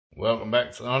Welcome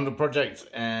back to the Honda project,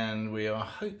 and we are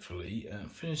hopefully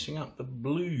finishing up the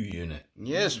blue unit.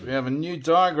 Yes, we have a new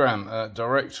diagram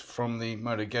direct from the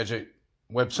Motor Gadget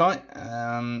website.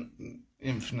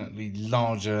 Infinitely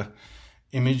larger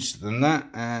image than that,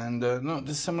 and not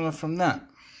dissimilar from that.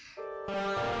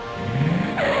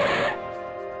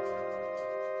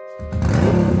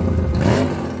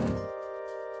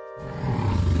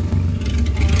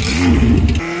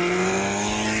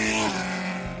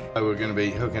 We're going to be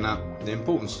hooking up the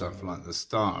important stuff like the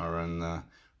starter and the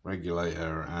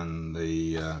regulator and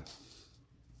the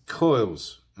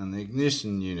coils and the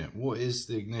ignition unit. What is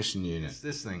the ignition unit? It's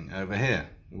this thing over here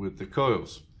with the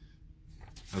coils,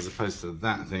 as opposed to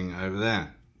that thing over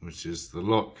there, which is the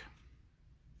lock.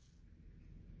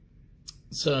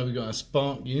 So we've got our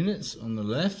spark units on the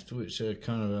left, which are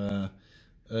kind of a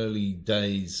early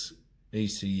days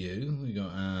ECU. We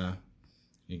got our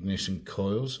ignition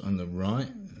coils on the right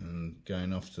and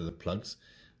going off to the plugs,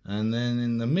 and then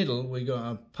in the middle we got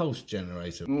a pulse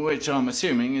generator, which I'm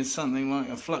assuming is something like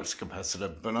a flux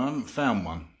capacitor, but I haven't found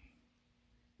one.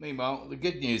 Meanwhile, the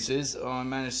good news is I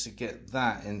managed to get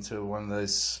that into one of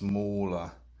those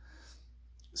smaller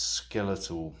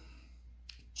skeletal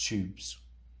tubes.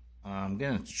 I'm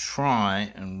going to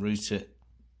try and route it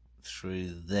through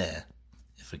there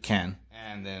if I can,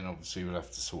 and then obviously we'll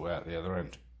have to sort out the other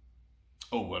end.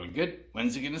 Oh, well and good.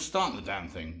 When's it going to start the damn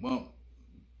thing? Well,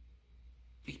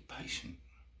 be patient.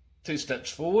 2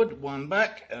 steps forward, 1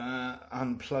 back.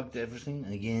 Unplugged everything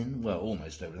again. Well,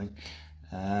 almost everything.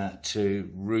 To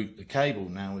route the cable.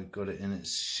 Now we've got it in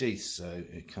its sheath, so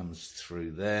it comes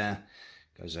through there.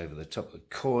 Goes over the top of the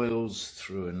coils,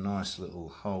 through a nice little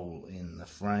hole in the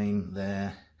frame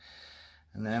there.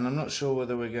 And then I'm not sure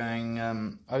whether we're going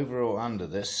over or under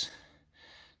this.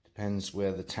 Depends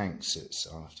where the tank sits.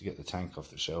 I'll have to get the tank off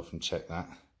the shelf and check that.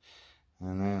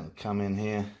 And then it'll come in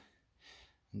here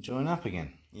and join up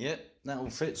again. Yep, that all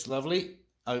fits lovely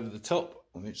over the top,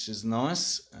 which is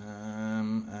nice.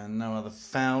 And no other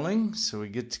fouling, so we're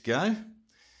good to go.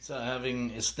 So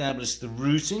having established the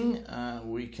routing,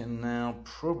 we can now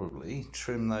probably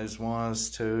trim those wires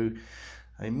to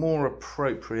a more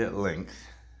appropriate length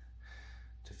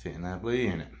to fit in our blue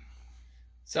unit.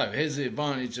 So here's the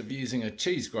advantage of using a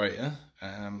cheese grater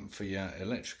for your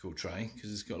electrical tray,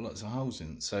 because it's got lots of holes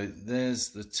in it. So there's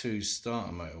the 2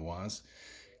 starter motor wires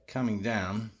coming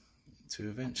down to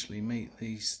eventually meet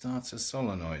the starter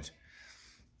solenoid.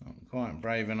 Not quite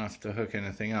brave enough to hook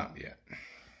anything up yet.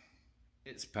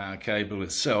 Its power cable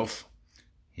itself,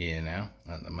 here now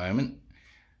at the moment,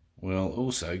 will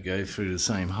also go through the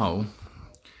same hole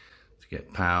to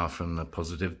get power from the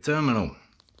positive terminal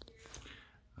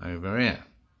over here.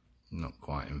 Not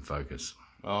quite in focus.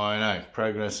 Oh, I know,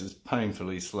 progress is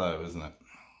painfully slow, isn't it?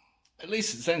 At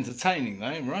least it's entertaining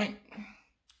though, right?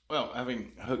 Well,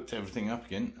 having hooked everything up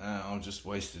again, I've just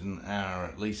wasted an hour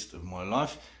at least of my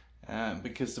life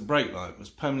because the brake light was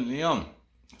permanently on.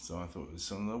 So I thought it was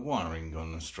some of the wiring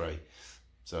gone astray.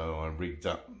 So I rigged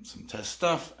up some test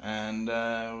stuff, and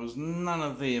it was none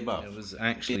of the above. It was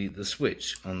actually the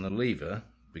switch on the lever,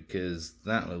 because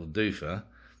that little doofer,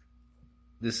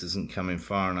 this isn't coming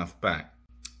far enough back.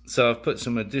 So I've put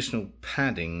some additional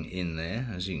padding in there,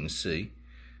 as you can see,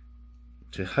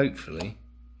 to hopefully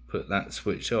put that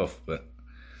switch off, but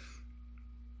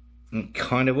it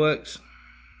kind of works.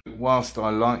 Whilst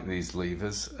I like these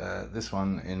levers, this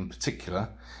one in particular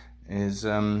is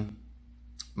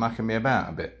mucking me about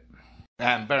a bit.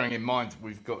 And bearing in mind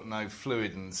we've got no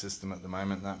fluid in the system at the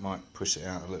moment, that might push it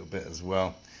out a little bit as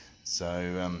well.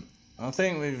 So I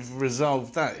think we've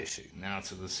resolved that issue. Now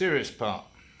to the serious part.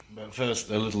 But first,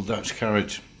 a little Dutch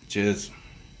courage. Cheers.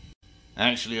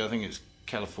 Actually, I think it's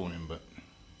Californian, but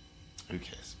who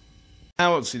cares?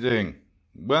 How what's he doing?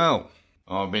 Well,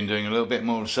 I've been doing a little bit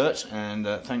more research, and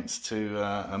thanks to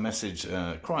a message,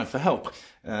 cry for help,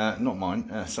 not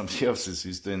mine, somebody else's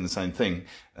who's doing the same thing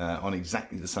on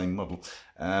exactly the same model,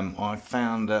 I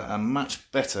found a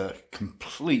much better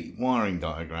complete wiring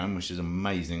diagram, which is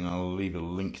amazing. I'll leave a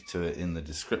link to it in the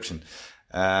description.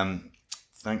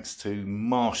 Thanks to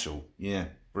Marshall. Yeah,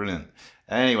 brilliant.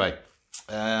 Anyway,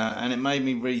 and it made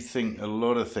me rethink a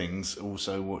lot of things,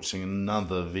 also watching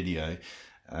another video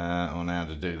on how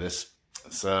to do this.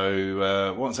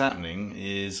 So what's happening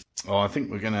is, I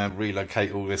think we're going to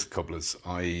relocate all this cobblers,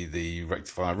 i.e. the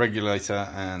rectifier regulator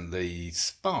and the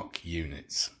spark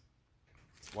units.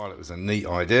 While it was a neat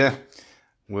idea,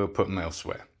 we'll put them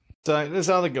elsewhere. So this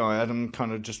other guy had them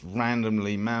kind of just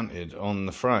randomly mounted on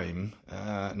the frame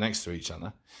next to each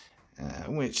other,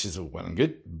 which is all well and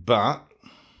good, but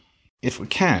if we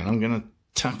can, I'm going to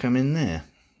tuck them in there,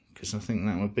 because I think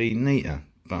that would be neater.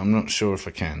 but I'm not sure if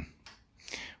I can.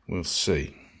 We'll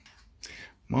see.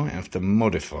 Might have to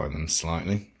modify them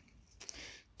slightly.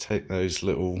 Take those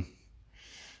little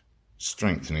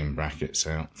strengthening brackets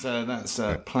out. So that's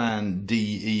plan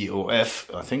D, E or F,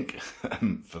 I think,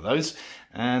 for those.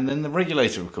 And then the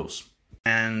regulator, of course.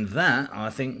 And that, I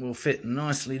think, will fit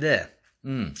nicely there.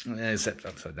 Except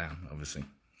upside down, obviously.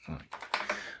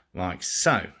 Like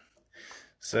so.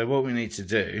 So what we need to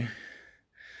do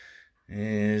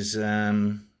is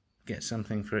get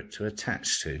something for it to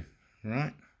attach to,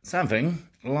 right? Something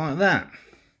like that.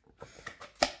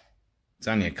 It's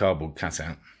only a cardboard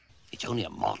cutout. It's only a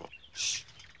model.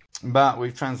 But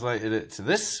we've translated it to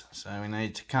this, so we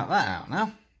need to cut that out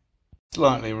now.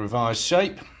 Slightly revised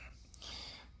shape.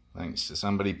 Thanks to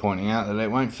somebody pointing out that it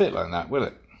won't fit like that, will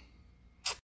it?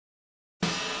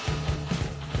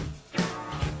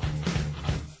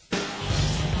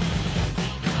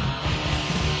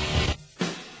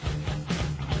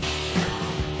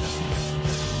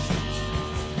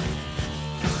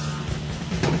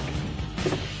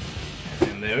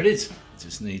 And there it is.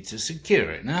 Just need to secure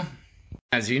it now.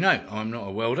 As you know, I'm not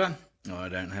a welder. I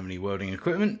don't have any welding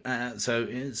equipment, so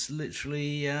it's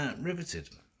literally riveted.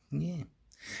 Yeah.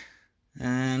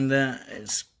 And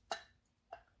it's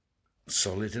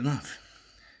solid enough.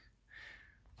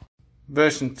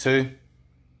 Version 2.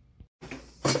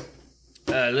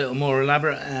 A little more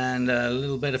elaborate and a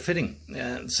little better fitting.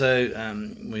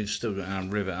 So we've still got our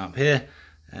rivet up here,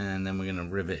 and then we're going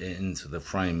to rivet it into the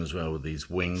frame as well with these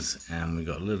wings, and we've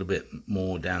got a little bit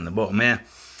more down the bottom here.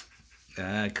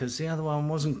 Because the other one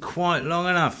wasn't quite long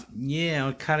enough. Yeah,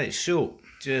 I cut it short.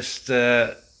 Just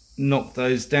knock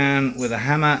those down with a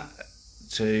hammer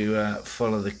to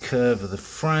follow the curve of the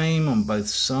frame on both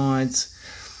sides.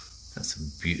 That's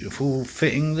a beautiful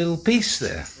fitting little piece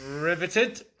there.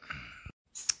 Riveted.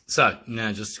 So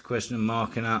now just a question of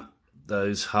marking up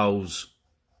those holes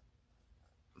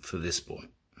for this point.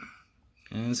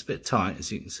 And it's a bit tight,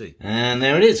 as you can see. And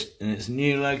there it is in its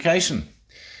new location.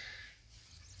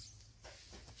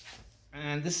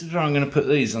 And this is where I'm going to put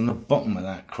these on the bottom of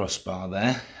that crossbar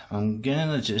there. I'm going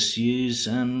to just use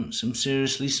some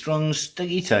seriously strong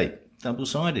sticky tape,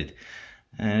 double-sided.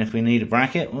 And if we need a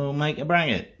bracket, we'll make a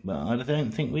bracket. But I don't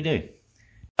think we do.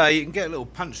 You can get a little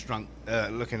punch drunk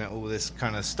looking at all this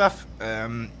kind of stuff,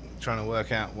 trying to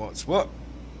work out what's what.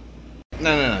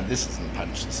 No, this isn't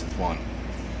punch, this is wine.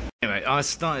 Anyway, I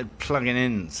started plugging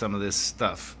in some of this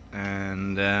stuff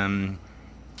and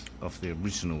off the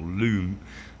original loom.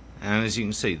 And as you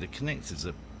can see, the connectors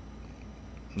are,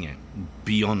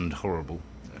 beyond horrible.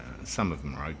 Some of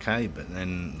them are okay, but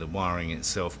then the wiring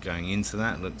itself going into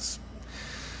that looks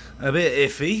a bit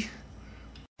iffy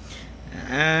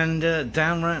and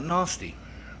downright nasty.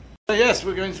 So yes,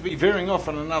 we're going to be veering off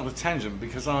on another tangent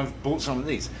because I've bought some of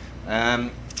these,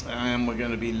 and we're going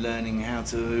to be learning how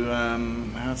to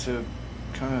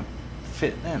kind of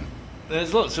fit them.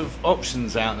 There's lots of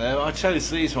options out there. I chose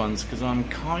these ones because I'm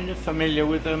kind of familiar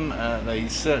with them. They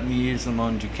certainly use them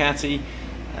on Ducati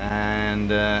and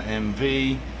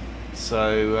MV,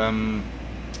 so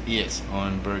yes,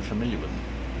 I'm very familiar with them.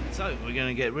 So we're going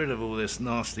to get rid of all this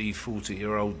nasty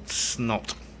 40-year-old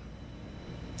snot.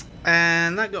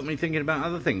 And that got me thinking about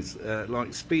other things, like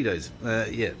Speedos.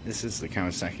 Yeah, this is the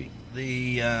Kawasaki.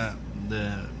 The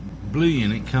blue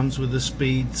unit comes with a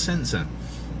speed sensor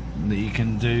that you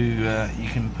can do, you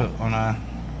can put on a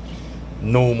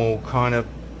normal kind of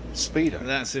speedo.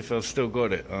 That's if I've still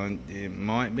got it. It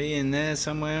might be in there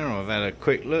somewhere, or I've had a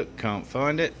quick look, can't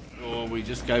find it. Or we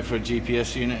just go for a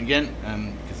GPS unit again,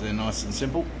 because they're nice and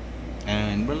simple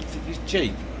and relatively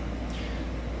cheap.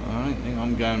 I don't think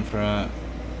I'm going for a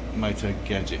Moto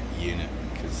Gadget unit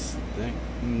because they're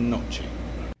not cheap.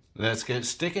 Let's get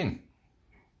sticking.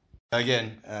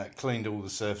 Again, cleaned all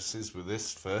the surfaces with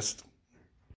this first.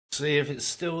 See if it's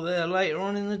still there later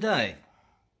on in the day.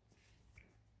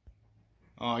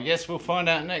 I guess we'll find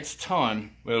out next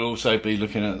time. We'll also be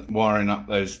looking at wiring up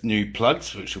those new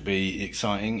plugs, which will be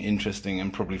exciting, interesting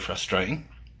and probably frustrating.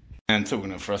 And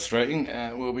talking of frustrating,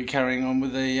 we'll be carrying on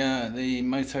with the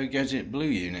Moto Gadget Blue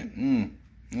unit.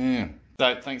 Yeah.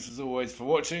 So thanks as always for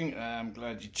watching. I'm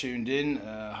glad you tuned in.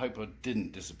 I hope I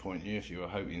didn't disappoint you if you were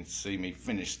hoping to see me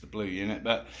finish the blue unit,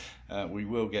 but we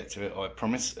will get to it, I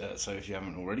promise. So if you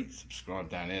haven't already, subscribe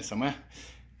down here somewhere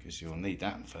because you'll need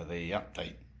that for the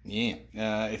update. Yeah.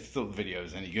 If you thought the video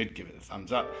was any good, give it a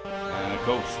thumbs up. And of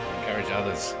course, encourage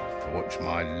others to watch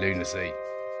my lunacy.